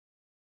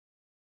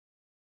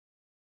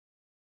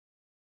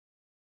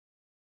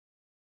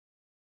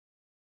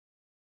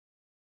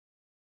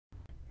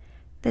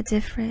the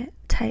different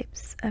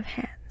types of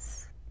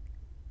hands.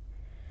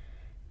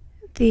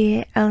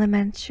 The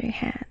elementary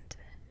hand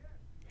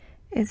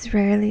is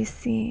rarely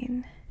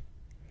seen,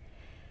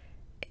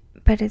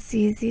 but it's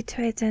easy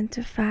to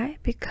identify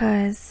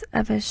because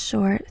of a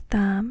short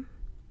thumb,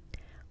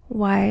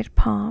 wide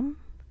palm,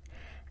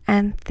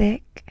 and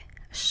thick,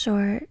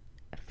 short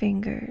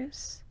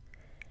fingers.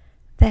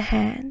 The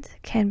hand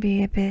can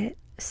be a bit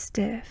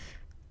stiff.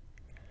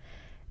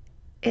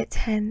 It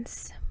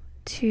tends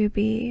to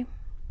be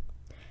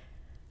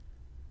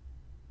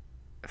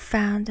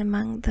found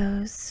among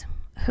those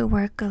who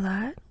work a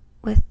lot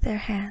with their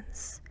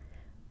hands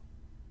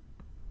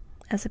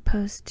as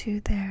opposed to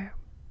their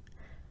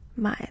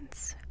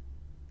minds.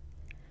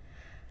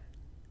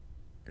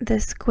 The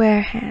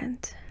square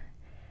hand.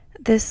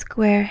 The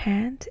square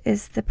hand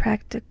is the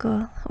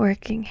practical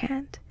working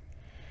hand.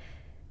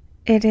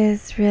 It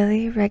is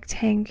really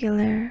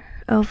rectangular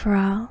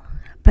overall,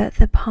 but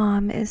the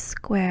palm is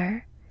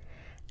square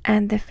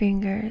and the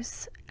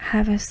fingers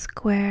have a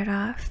squared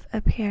off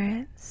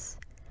appearance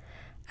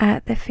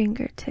at the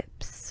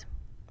fingertips.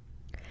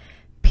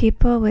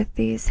 People with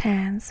these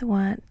hands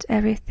want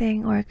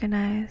everything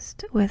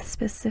organized with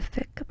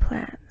specific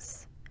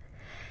plans,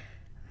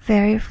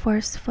 very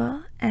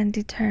forceful and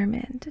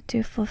determined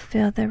to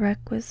fulfill the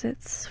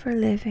requisites for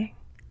living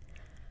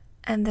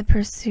and the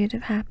pursuit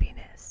of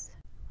happiness.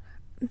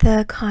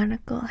 The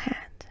conical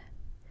hand.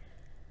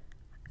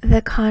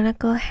 The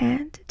conical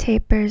hand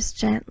tapers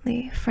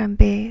gently from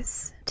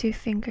base to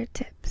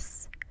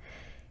fingertips.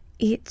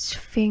 Each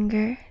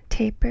finger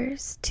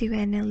tapers to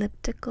an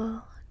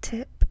elliptical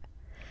tip.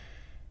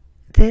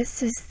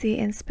 This is the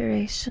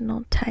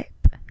inspirational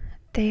type.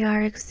 They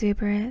are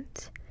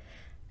exuberant,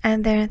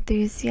 and their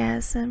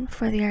enthusiasm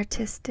for the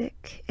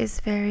artistic is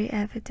very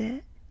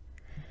evident.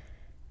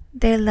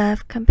 They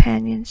love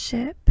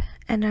companionship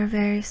and are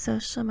very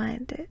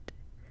social-minded.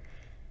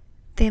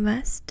 They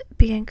must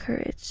be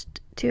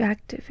encouraged to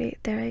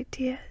activate their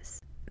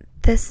ideas.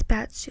 The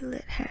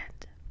spatulate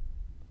hand.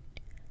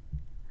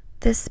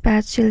 The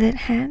spatulate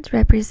hand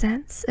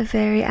represents a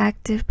very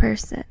active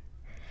person.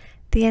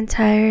 The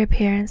entire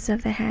appearance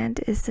of the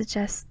hand is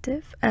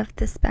suggestive of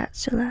the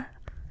spatula.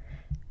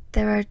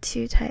 There are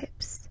two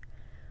types.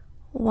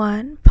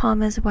 One,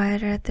 palm is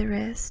wider at the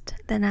wrist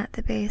than at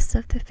the base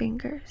of the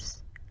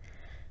fingers.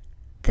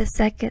 The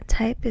second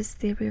type is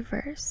the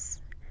reverse,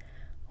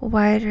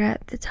 wider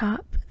at the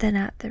top than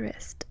at the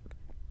wrist.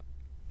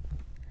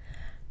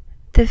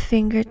 The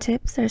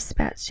fingertips are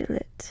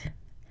spatulate.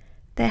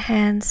 The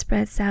hand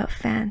spreads out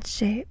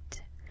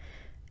fan-shaped.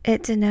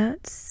 It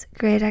denotes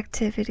great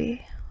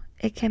activity.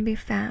 It can be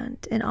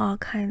found in all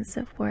kinds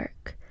of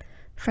work,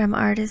 from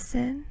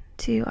artisan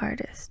to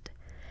artist.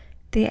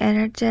 The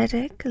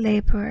energetic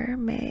laborer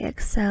may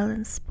excel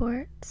in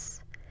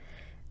sports.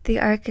 The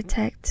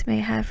architect may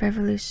have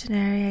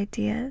revolutionary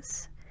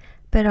ideas,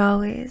 but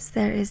always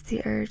there is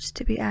the urge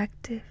to be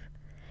active,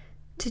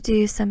 to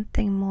do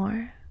something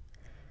more,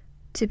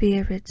 to be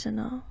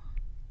original.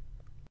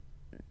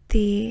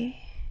 The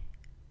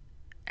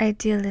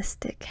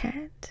idealistic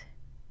hand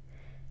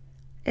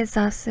is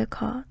also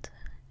called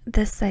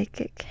the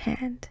psychic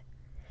hand.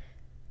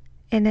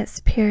 In its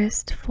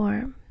purest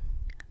form,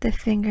 the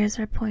fingers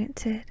are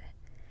pointed.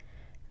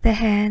 The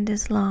hand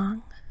is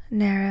long,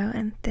 narrow,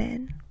 and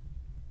thin.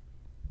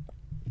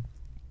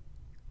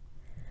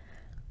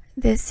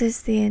 This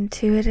is the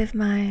intuitive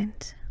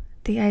mind,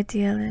 the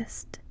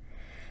idealist.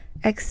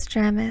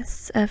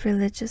 Extremists of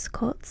religious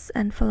cults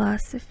and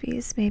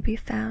philosophies may be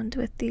found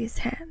with these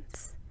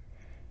hands.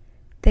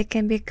 They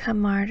can become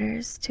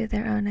martyrs to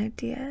their own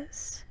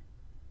ideas.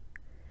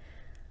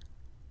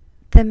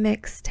 The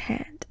mixed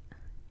hand.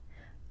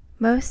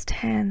 Most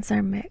hands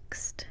are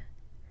mixed.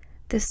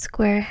 The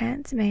square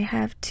hand may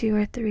have 2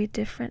 or 3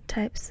 different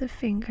types of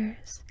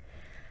fingers.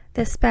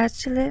 The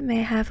spatulate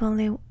may have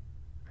only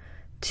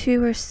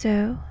 2 or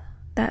so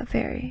that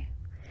vary.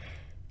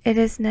 It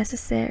is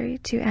necessary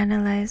to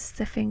analyze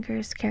the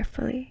fingers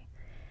carefully,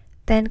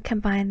 then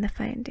combine the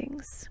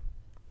findings.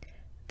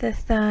 The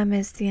thumb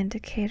is the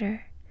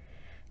indicator.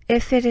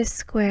 If it is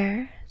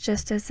square,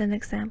 just as an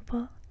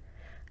example,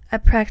 a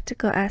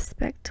practical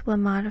aspect will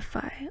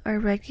modify or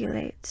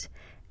regulate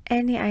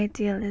any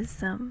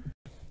idealism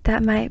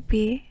that might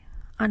be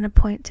on a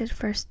pointed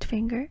first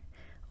finger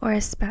or a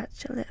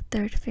spatulate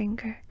third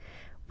finger,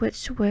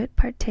 which would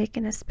partake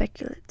in a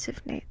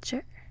speculative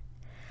nature.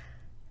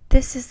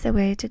 This is the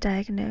way to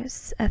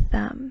diagnose a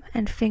thumb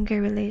and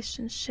finger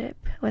relationship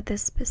with a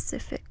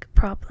specific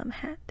problem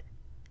hand.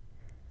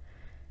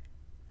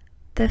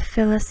 The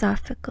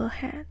philosophical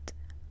hand.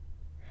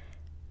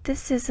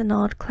 This is an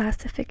old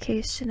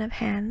classification of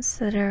hands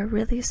that are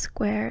really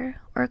square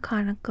or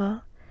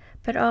conical,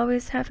 but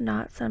always have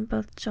knots on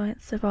both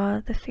joints of all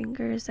the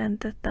fingers and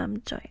the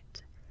thumb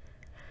joint.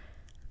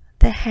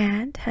 The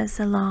hand has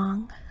a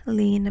long,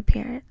 lean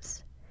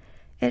appearance.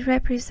 It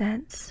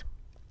represents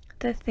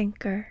the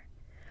thinker,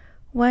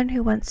 one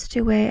who wants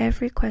to weigh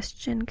every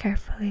question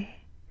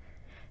carefully.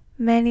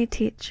 Many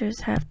teachers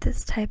have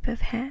this type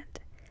of hand.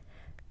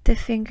 The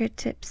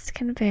fingertips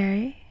can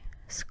vary,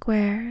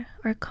 square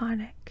or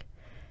conic.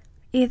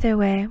 Either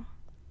way,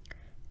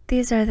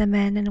 these are the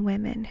men and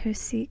women who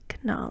seek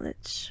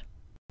knowledge.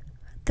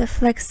 The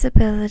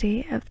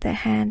flexibility of the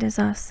hand is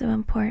also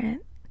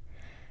important.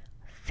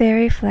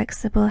 Very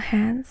flexible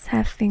hands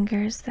have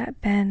fingers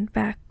that bend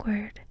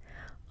backward,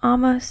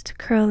 almost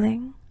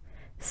curling,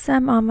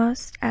 some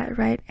almost at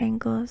right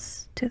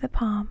angles to the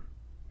palm.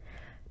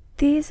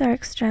 These are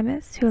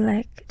extremists who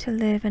like to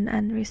live an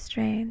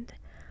unrestrained,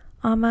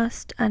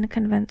 almost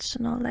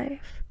unconventional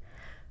life,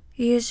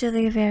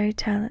 usually very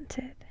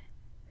talented.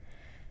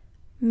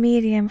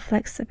 Medium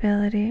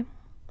flexibility.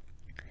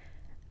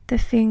 The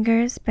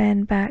fingers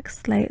bend back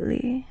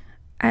slightly,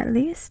 at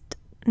least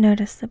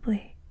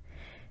noticeably.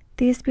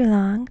 These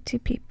belong to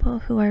people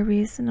who are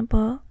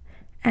reasonable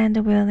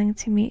and willing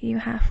to meet you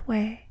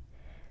halfway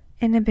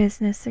in a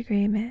business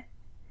agreement.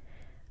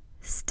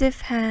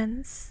 Stiff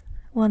hands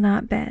will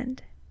not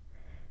bend.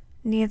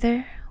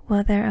 Neither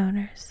will their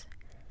owners.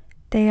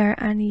 They are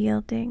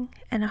unyielding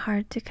and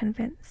hard to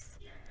convince,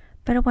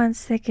 but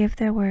once they give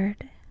their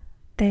word,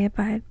 they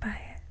abide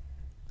by it.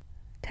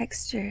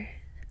 Texture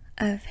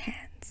of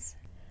hands.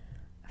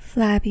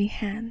 Flabby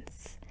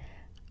hands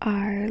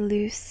are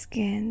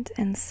loose-skinned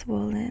and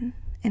swollen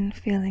in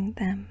feeling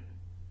them.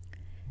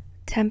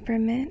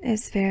 Temperament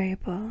is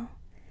variable,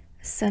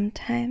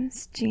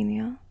 sometimes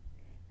genial,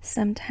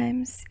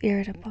 sometimes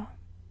irritable.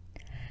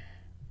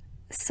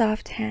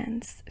 Soft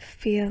hands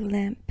feel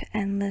limp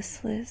and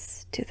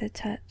listless to the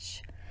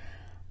touch.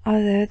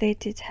 Although they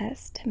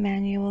detest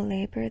manual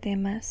labor, they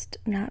must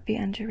not be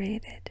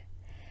underrated.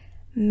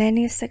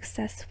 Many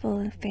successful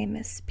and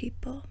famous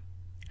people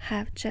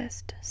have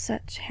just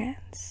such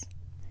hands.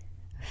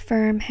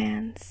 Firm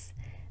hands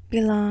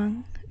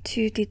belong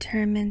to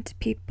determined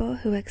people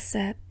who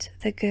accept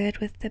the good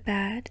with the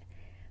bad,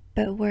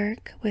 but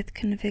work with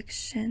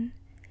conviction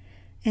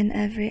in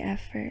every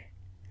effort.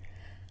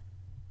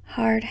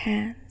 Hard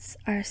hands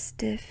are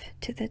stiff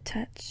to the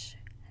touch.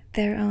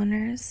 Their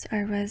owners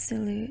are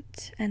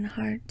resolute and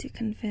hard to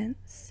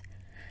convince,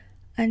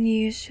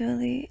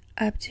 unusually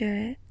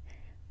obdurate,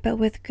 but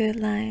with good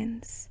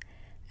lines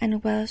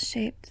and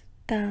well-shaped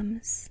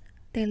thumbs.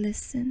 They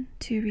listen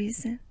to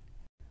reason.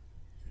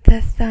 The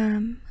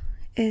thumb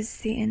is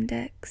the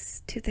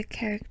index to the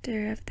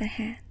character of the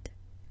hand.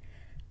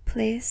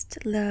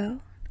 Placed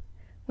low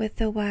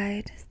with a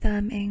wide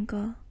thumb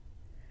angle,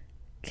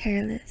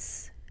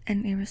 careless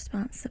and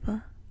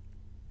irresponsible.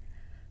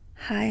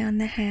 High on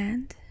the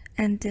hand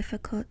and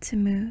difficult to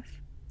move.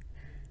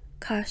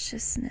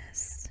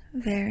 Cautiousness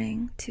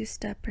varying to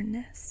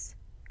stubbornness.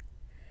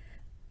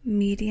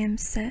 Medium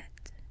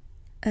set,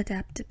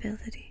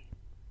 adaptability.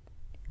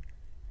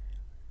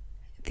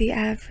 The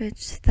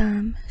average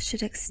thumb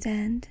should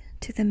extend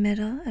to the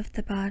middle of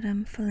the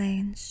bottom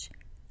phalange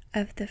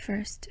of the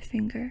first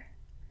finger.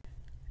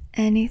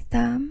 Any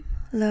thumb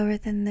lower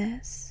than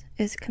this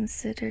is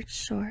considered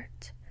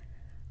short.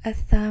 A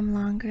thumb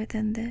longer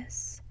than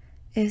this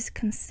is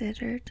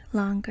considered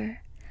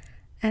longer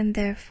and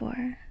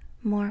therefore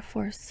more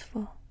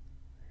forceful.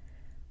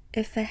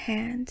 If a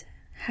hand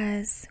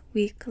has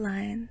weak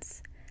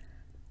lines,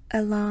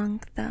 a long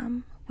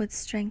thumb would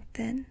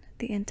strengthen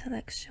the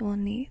intellectual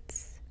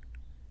needs.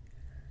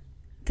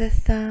 The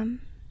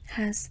thumb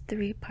has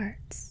 3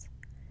 parts: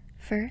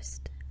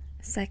 first,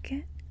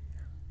 second,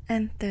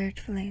 and third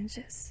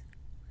phalanges.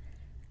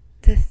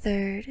 The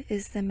third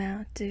is the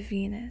mount of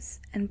Venus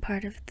and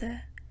part of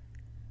the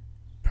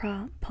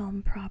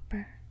palm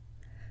proper.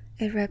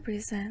 It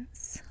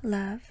represents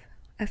love,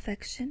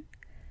 affection,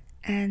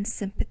 and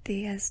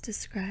sympathy as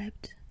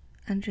described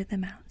under the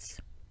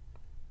mounts.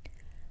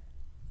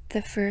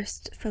 The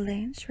first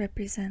phalange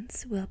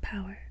represents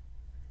willpower.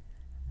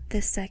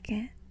 The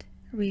second,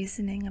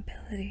 reasoning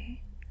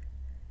ability.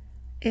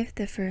 If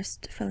the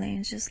first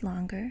phalange is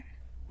longer,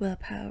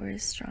 willpower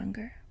is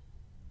stronger.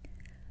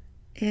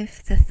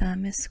 If the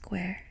thumb is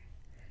square,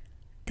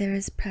 there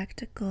is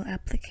practical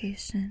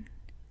application.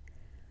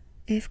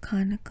 If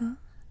conical,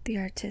 the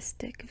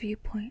artistic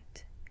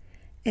viewpoint.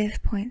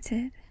 If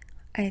pointed,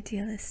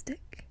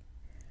 idealistic.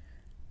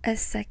 A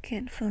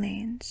second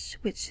phalange,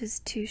 which is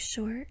too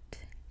short,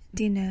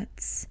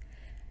 denotes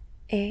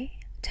a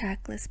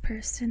tactless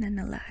person and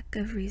a lack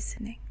of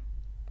reasoning.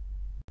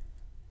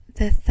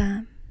 The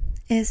thumb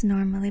is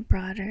normally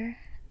broader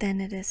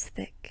than it is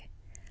thick.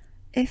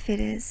 If it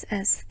is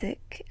as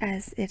thick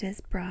as it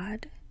is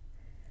broad,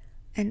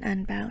 an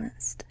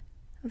unbalanced,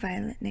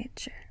 violent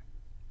nature.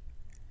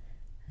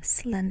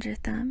 Slender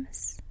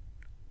thumbs,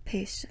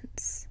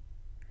 patience.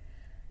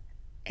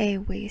 A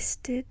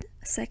wasted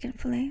second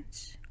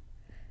phalange,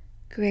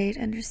 great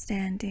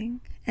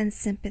understanding and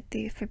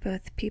sympathy for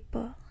both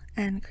people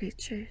and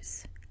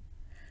creatures.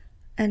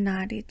 A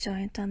knotty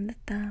joint on the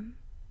thumb,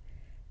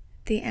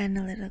 the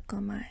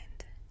analytical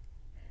mind.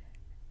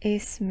 A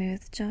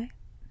smooth joint,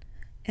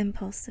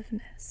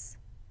 impulsiveness.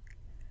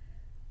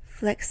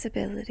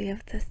 Flexibility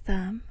of the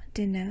thumb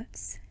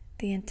denotes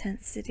the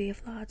intensity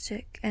of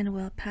logic and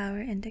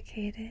willpower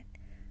indicated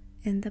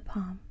in the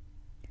palm.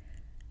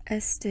 A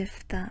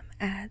stiff thumb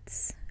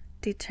adds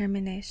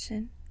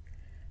determination,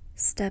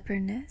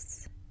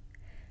 stubbornness.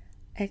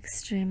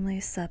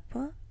 Extremely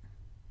supple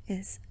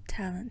is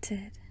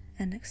talented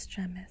and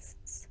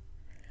extremists.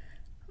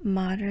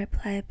 Moderate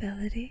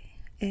pliability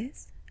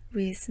is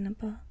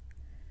reasonable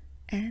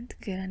and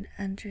good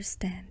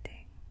understanding.